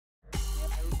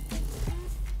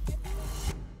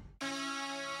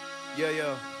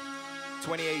Yeah.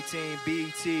 2018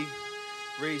 BET,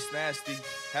 Reece, Nasty.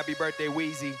 Happy birthday,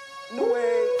 Wheezy. New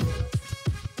way.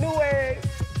 New way.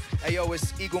 Hey yo,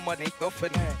 it's Eagle Money,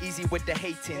 easy with the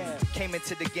hating. Came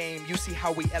into the game, you see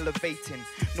how we elevating.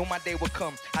 Knew my day would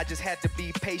come, I just had to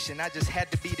be patient. I just had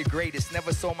to be the greatest,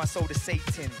 never sold my soul to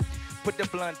Satan. Put the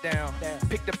blunt down,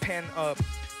 pick the pen up,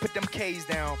 put them K's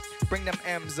down, bring them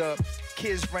M's up.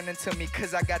 Kids running to me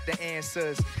cause I got the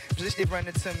answers. Just they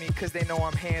running to me cause they know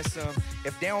I'm handsome.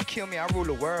 If they don't kill me, I rule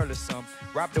the world or some.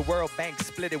 Rob the world bank,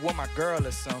 split it with my girl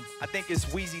or some. I think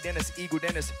it's Wheezy, then it's Eagle,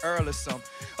 then it's Earl or some.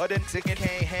 Other niggas can't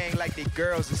hang like they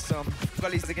girls or some.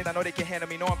 All these niggas, I know they can handle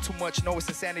me, know I'm too much, know it's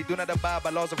insanity. Do not abide by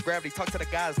laws of gravity. Talk to the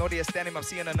guys, know they're standing. I'm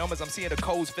seeing the numbers, I'm seeing the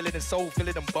codes. Feel it in soul, feel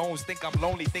it in bones. Think I'm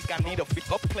lonely, think I need a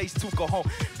place to go home.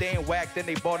 They ain't whack, then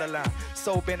they borderline.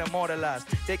 Soul been immortalized.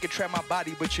 They can trap my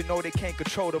body, but you know they can't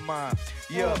control the mind.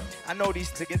 Yeah, I know these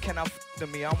niggas cannot f to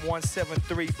me. I'm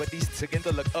 173, but these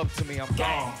niggas look up to me. I'm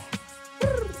gone.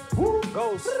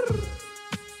 Ghost.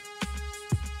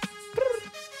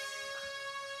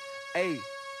 Hey.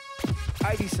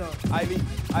 Ivy son.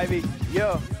 Ivy,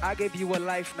 yeah. I gave you a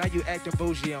life, now you acting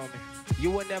bougie on me. You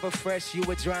were never fresh, you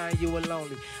were dry and you were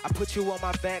lonely. I put you on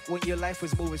my back when your life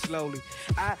was moving slowly.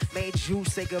 I made you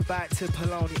say goodbye to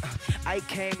Poloni. I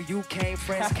came, you came,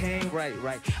 friends came, right.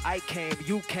 I came,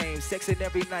 you came, sexing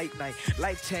every night.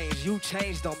 Life changed, you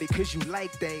changed on me cause you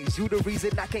like things. You the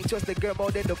reason I can't trust a girl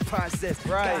more than the process.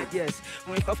 Right. God, yes,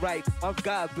 when right, I'm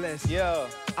God bless. Yeah.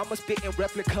 I'm a spitting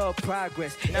replica of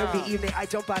progress. Every evening I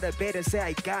jump out of bed and say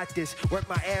I got this. Work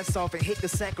my ass off and hit the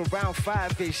sack around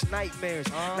 5-ish.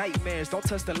 Nightmares. Don't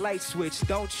touch the light switch,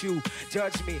 don't you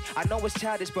judge me. I know it's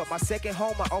childish, but my second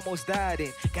home I almost died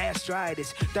in.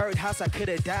 Gastritis. Third house I could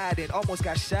have died in, almost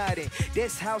got shot in.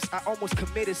 This house I almost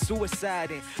committed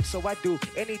suicide in. So I do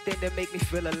anything to make me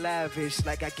feel alive-ish.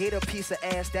 Like I get a piece of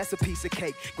ass, that's a piece of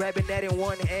cake. Grabbing that in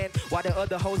one hand while the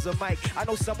other holds a mic. I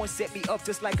know someone set me up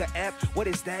just like an app. What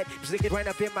is that? Nigga ran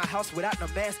up in my house without no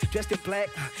mask, dressed in black.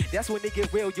 That's when it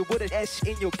get real. You would've ash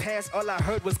in your pants. All I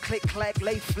heard was click clack,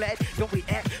 lay flat, don't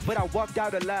react. But I walked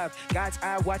out alive, God's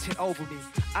eye watching over me.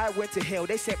 I went to hell,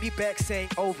 they sent me back saying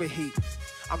overheat.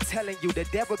 I'm telling you, the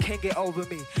devil can't get over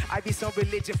me. I be some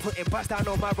religion putting bust down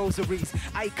on my rosaries.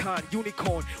 Icon,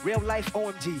 unicorn, real life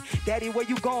OMG. Daddy, where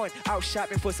you going? Out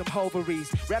shopping for some hoveries.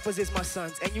 Rappers is my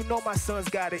sons, and you know my sons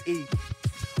gotta eat.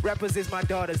 Rappers is my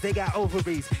daughters, they got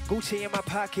ovaries. Gucci in my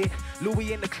pocket,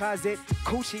 Louis in the closet,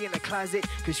 Coochie in the closet,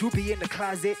 cause you be in the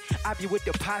closet. I be with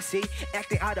the posse,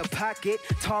 acting out of pocket.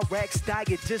 Tall rag style,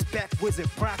 just backwards and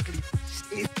broccoli.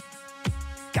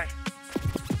 Gang.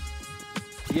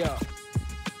 Yeah.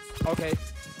 Okay.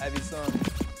 Ivy son.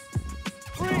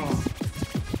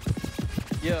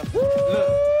 Yeah. Woo!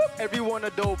 Look. Everyone a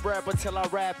dope rapper till I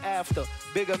rap after.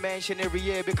 Bigger mansion every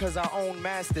year because I own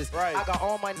masters. Right. I got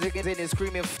all my niggas in and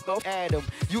screaming fuck Adam.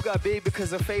 You got big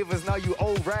because of favors, now you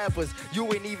old rappers.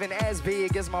 You ain't even as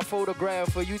big as my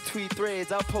photographer. You tweet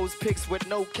threads, I post pics with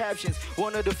no captions.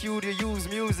 One of the few to use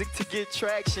music to get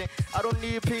traction. I don't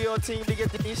need a PR team to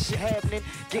get this shit happening.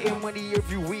 Getting money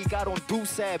every week, I don't do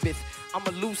Sabbath. I'm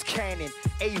a loose cannon,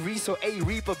 a reece or a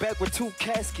reaper back with 2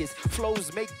 caskets.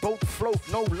 Flows make boat float,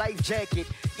 no life jacket.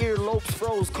 Earlobes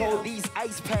froze, call these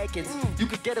ice packets. You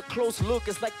could get a close look,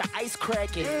 it's like the ice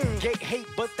cracking. Get hate,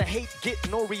 but the hate get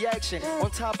no reaction. On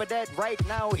top of that, right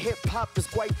now, hip-hop is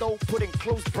quite though put in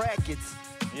close brackets.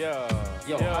 Yo,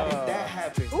 how did that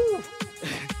happen?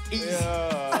 Easy.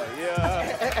 Yeah.